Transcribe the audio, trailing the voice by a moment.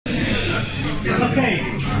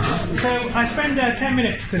Okay, so I spend 10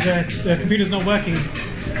 minutes because the computer's not working.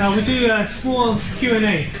 We do a small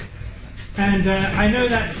Q&A, and I know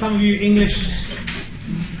that some of you English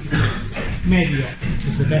maybe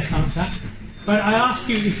is the best answer, but I ask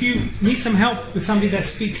you, if you need some help with somebody that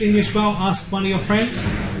speaks English well, ask one of your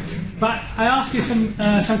friends. But I ask you some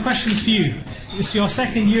questions for you. It's your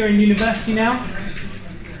second year in university now.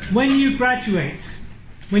 When you graduate,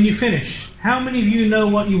 when you finish, how many of you know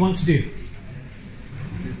what you want to do?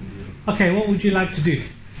 Okay, what would you like to do?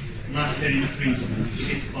 Master in principle,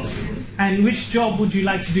 if it's possible. And which job would you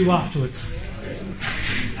like to do afterwards?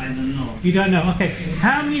 I don't know. You don't know, okay.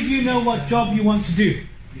 How many of you know what job you want to do?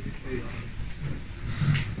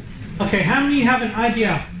 Okay, how many have an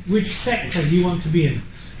idea which sector you want to be in?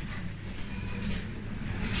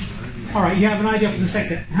 Alright, you have an idea for the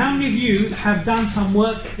sector. How many of you have done some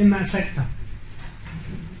work in that sector?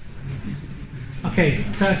 Okay,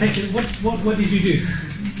 so take it, what did you do?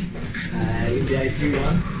 In the IT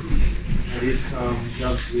one, I did some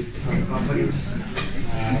jobs with some companies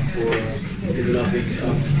for developing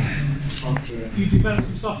some software. You developed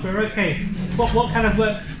some software, okay. What kind of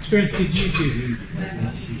work experience did you do?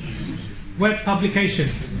 Web publication.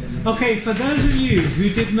 Okay, for those of you who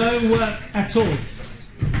did no work at all,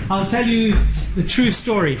 I'll tell you the true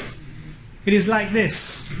story. It is like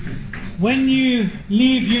this. When you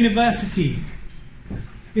leave university,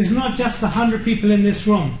 it's not just 100 people in this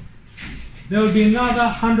room. There will be another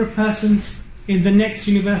 100 persons in the next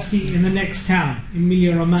university in the next town,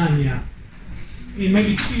 Emilio Romagna. In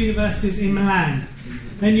maybe 2 universities in Milan.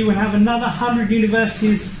 Then you will have another 100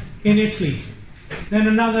 universities in Italy. Then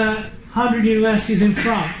another 100 universities in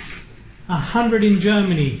France. 100 in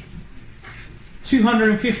Germany.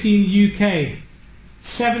 250 in the UK.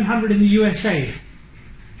 700 in the USA.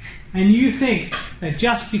 And you think that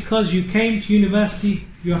just because you came to university,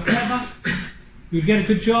 you are clever, you get a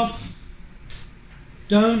good job.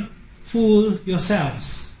 Don't fool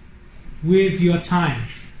yourselves with your time.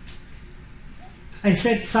 I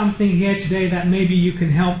said something here today that maybe you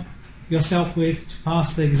can help yourself with to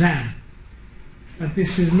pass the exam. But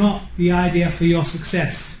this is not the idea for your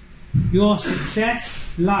success. Your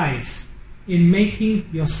success lies in making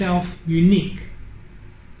yourself unique.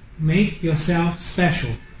 Make yourself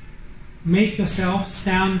special. Make yourself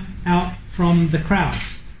stand out from the crowd.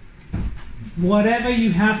 Whatever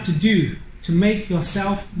you have to do to make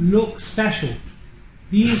yourself look special,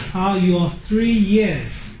 these are your 3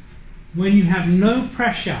 years when you have no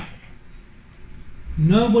pressure,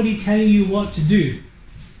 nobody telling you what to do.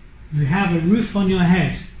 You have a roof on your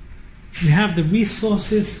head. You have the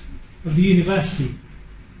resources of the university.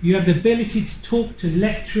 You have the ability to talk to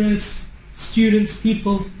lecturers, students,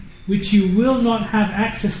 people which you will not have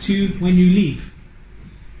access to when you leave.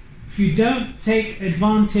 If you don't take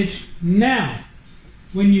advantage now,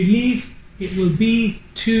 when you leave, it will be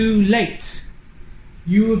too late.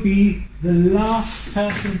 You will be the last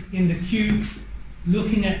person in the queue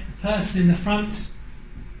looking at the person in the front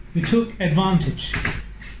who took advantage.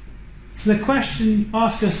 So the question,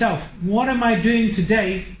 ask yourself, what am I doing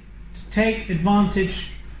today to take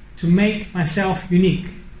advantage, to make myself unique?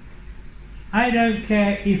 I don't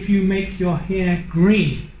care if you make your hair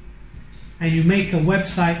green and you make a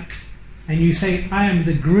website and you say, I am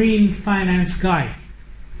the green finance guy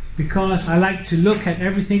because I like to look at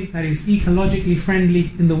everything that is ecologically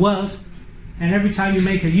friendly in the world, and every time you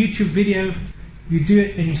make a YouTube video, you do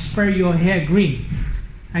it and you spray your hair green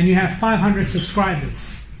and you have 500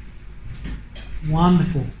 subscribers.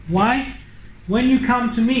 Wonderful. Why? When you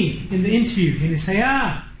come to me in the interview and you say,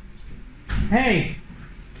 hey,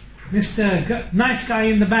 Mr. Nice Guy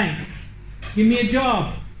in the bank, give me a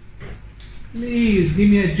job. Please, give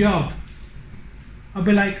me a job. I'll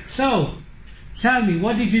be like, so, tell me,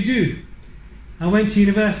 what did you do? I went to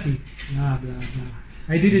university. Blah, blah, blah.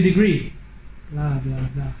 I did a degree. Blah, blah,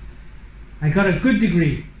 blah. I got a good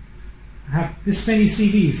degree. I have this many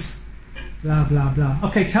CVs. Blah, blah, blah.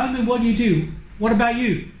 Okay, tell me what you do. What about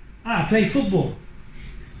you? I play football.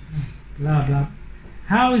 Blah, blah.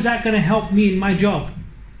 How is that going to help me in my job?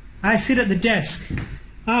 I sit at the desk.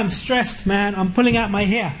 I'm stressed, man. I'm pulling out my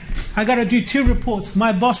hair. I got to do 2 reports.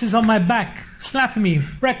 My boss is on my back, slapping me.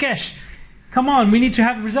 Rakesh, come on, we need to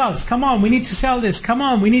have results. Come on, we need to sell this. Come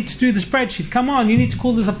on, we need to do the spreadsheet. Come on, you need to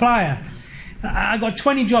call the supplier. I got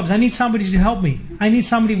 20 jobs. I need somebody to help me. I need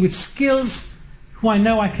somebody with skills who I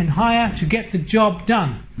know I can hire to get the job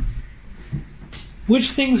done.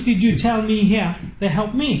 Which things did you tell me here that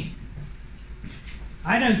helped me?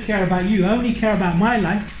 I don't care about you. I only care about my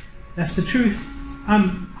life. That's the truth.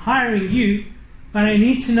 I'm hiring you, but I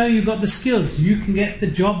need to know you've got the skills. You can get the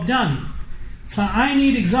job done. So I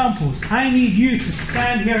need examples. I need you to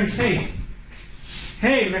stand here and say,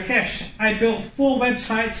 hey, Rakesh, I built 4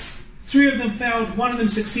 websites, 3 of them failed, 1 of them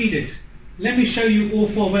succeeded. Let me show you all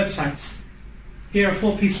 4 websites. Here are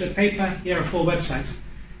 4 pieces of paper, here are 4 websites.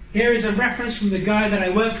 Here is a reference from the guy that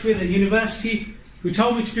I worked with at university who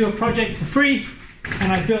told me to do a project for free,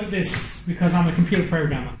 and I built this because I'm a computer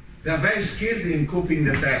programmer. They are very skilled in copying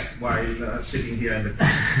the text while sitting here in the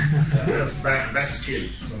best skill.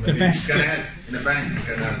 So The best can help in the bank.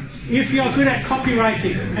 If you're good at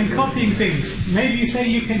copywriting and copying things, maybe you say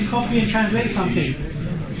you can copy and translate something.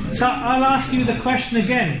 So I'll ask you the question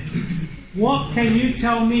again. What can you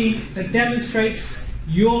tell me that demonstrates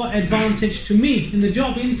your advantage to me in the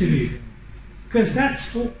job interview? Because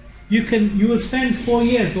that's what you will spend 4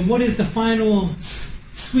 years, but what is the final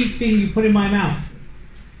sweet thing you put in my mouth?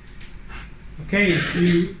 Okay,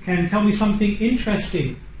 you can tell me something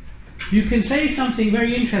interesting. You can say something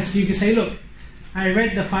very interesting. You can say, look, I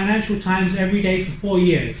read the Financial Times every day for 4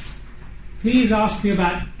 years. Please ask me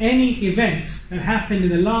about any event that happened in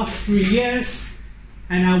the last 3 years,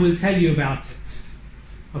 and I will tell you about it.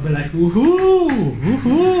 I'll be like, woohoo,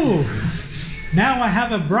 woohoo. Now I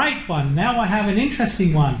have a bright one. Now I have an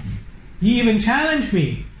interesting one. He even challenged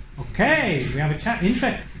me. Okay, we have a chat.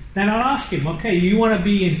 Then I'll ask him, okay, you want to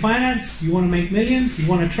be in finance? You want to make millions? You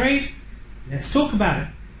want to trade? Let's talk about it.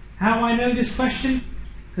 How I know this question?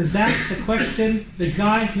 Because that's the question the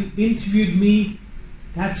guy who interviewed me,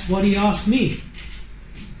 that's what he asked me.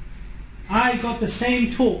 I got the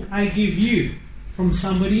same talk I give you from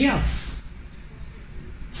somebody else.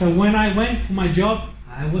 So when I went for my job,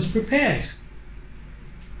 I was prepared.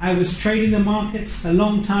 I was trading the markets a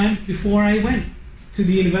long time before I went to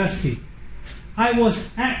the university. I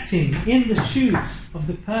was acting in the shoes of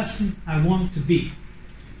the person I want to be.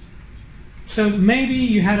 So maybe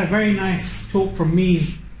you had a very nice talk from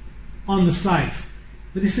me on the slides,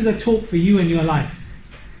 but this is a talk for you in your life.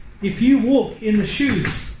 If you walk in the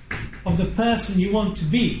shoes of the person you want to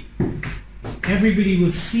be, everybody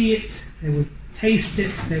will see it, they will taste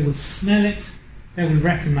it, they will smell it, they will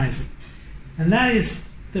recognize it. And that is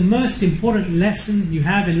the most important lesson you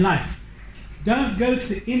have in life. Don't go to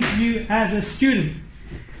the interview as a student.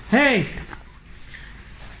 Hey,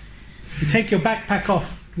 you take your backpack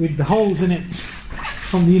off with the holes in it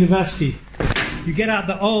from the university. You get out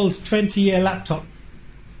the old 20-year laptop.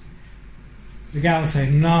 The guy will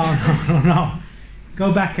say, no.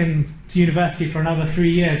 Go back to university for another 3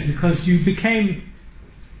 years because you became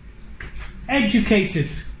educated,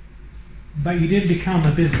 but you didn't become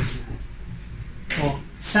a businessman or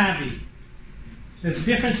savvy. There's a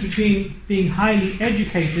difference between being highly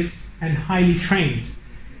educated and highly trained.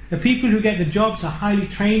 The people who get the jobs are highly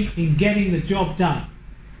trained in getting the job done.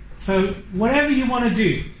 So whatever you want to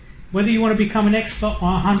do, whether you want to become an expert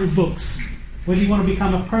on 100 books, whether you want to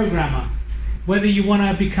become a programmer, whether you want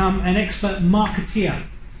to become an expert marketeer,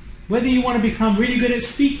 whether you want to become really good at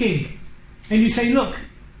speaking, and you say, look,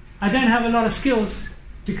 I don't have a lot of skills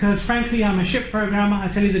because frankly I'm a ship programmer, I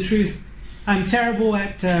tell you the truth, I'm terrible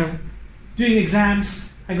at doing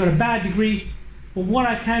exams, I got a bad degree, but what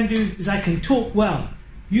I can do is I can talk well.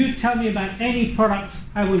 You tell me about any product,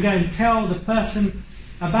 I will go and tell the person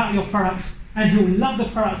about your product, and he will love the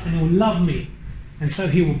product and he will love me, and so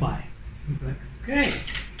he will buy. Like, okay,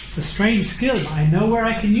 it's a strange skill, but I know where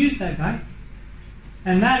I can use that guy.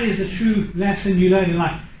 And that is the true lesson you learn in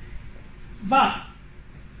life. But,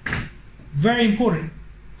 very important,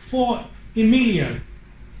 for Emilio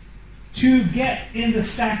to get in the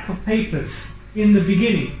stack of papers in the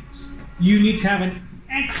beginning, you need to have an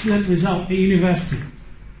excellent result at university.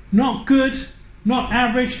 Not good, not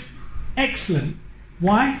average, excellent.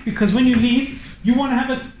 Why? Because when you leave, you want to have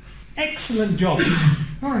an excellent job,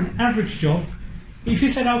 not an average job. If you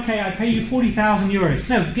said, okay, I pay you 40,000 euros,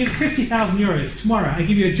 no, give 50,000 euros tomorrow, I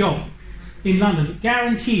give you a job in London,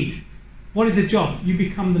 guaranteed. What is the job? You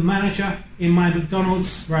become the manager in my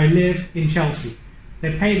McDonald's where I live in Chelsea.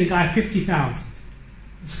 They pay the guy 50,000.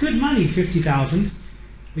 It's good money, 50,000,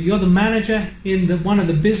 but you're the manager in one of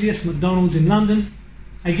the busiest McDonald's in London.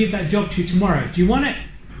 I give that job to you tomorrow. Do you want it?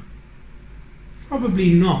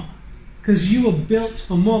 Probably not, because you were built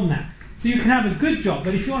for more than that. So you can have a good job,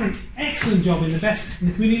 but if you want an excellent job in the best in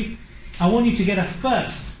the community, I want you to get a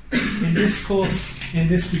first in this course, in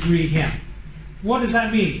this degree here. What does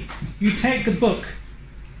that mean? You take the book,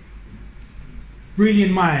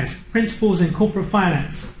 Brilliant Myers, Principles in Corporate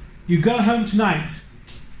Finance. You go home tonight,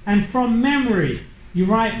 and from memory, you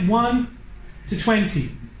write 1 to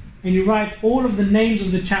 20, and you write all of the names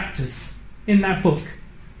of the chapters in that book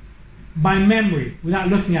by memory, without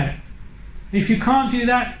looking at it. If you can't do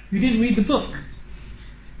that, you didn't read the book.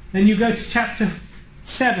 Then you go to chapter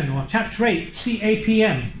 7 or chapter 8,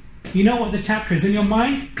 CAPM. You know what the chapter is in your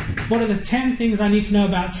mind? What are the 10 things I need to know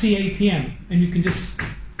about CAPM? And you can just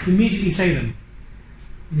immediately say them.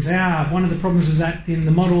 You say, one of the problems was that in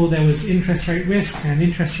the model there was interest rate risk, and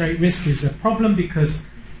interest rate risk is a problem because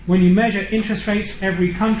when you measure interest rates,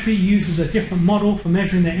 every country uses a different model for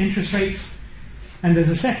measuring their interest rates. And there's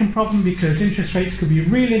a second problem because interest rates could be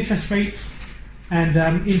real interest rates, and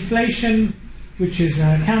inflation, which is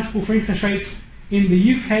accountable for interest rates. In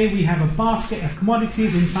the UK, we have a basket of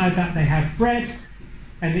commodities. Inside that, they have bread.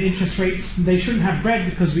 And the interest rates, they shouldn't have bread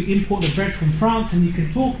because we import the bread from France. And you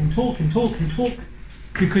can talk and talk and talk and talk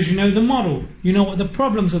because you know the model. You know what the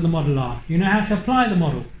problems of the model are. You know how to apply the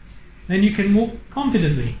model. Then you can walk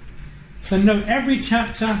confidently. So know every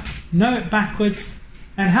chapter, know it backwards.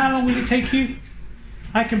 And how long will it take you?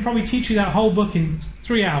 I can probably teach you that whole book in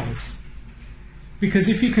 3 hours. Because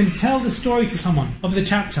if you can tell the story to someone of the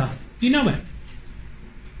chapter, you know it.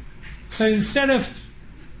 So instead of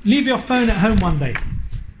leave your phone at home one day.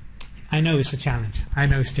 I know it's a challenge. I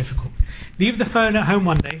know it's difficult. Leave the phone at home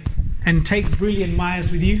one day and take Brilliant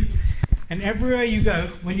Myers with you. And everywhere you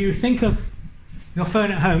go, when you think of your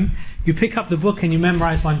phone at home, you pick up the book and you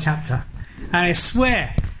memorize one chapter. And I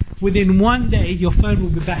swear, within one day, your phone will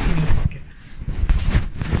be back in your pocket.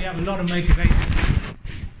 So you have a lot of motivation.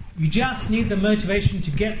 You just need the motivation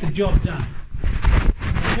to get the job done.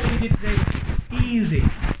 So what we did today was easy.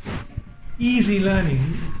 Easy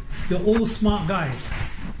learning. You're all smart guys.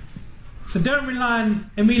 So don't rely on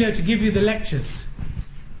Emilio to give you the lectures.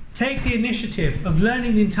 Take the initiative of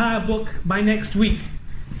learning the entire book by next week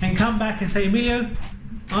and come back and say, Emilio,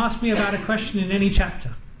 ask me about a question in any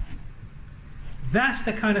chapter. That's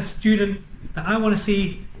the kind of student that I want to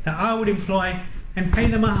see, that I would employ and pay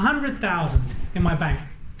them 100,000 in my bank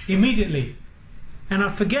immediately. And I'll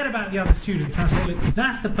forget about the other students. I'll say, look,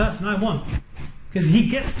 that's the person I want. Because he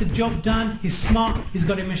gets the job done, he's smart, he's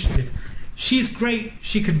got initiative. She's great,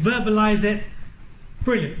 she could verbalize it.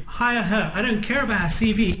 Brilliant, hire her. I don't care about her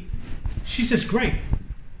CV. She's just great.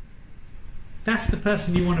 That's the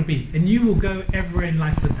person you want to be. And you will go everywhere in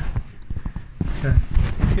life with that. So,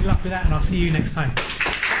 good luck with that, and I'll see you next time.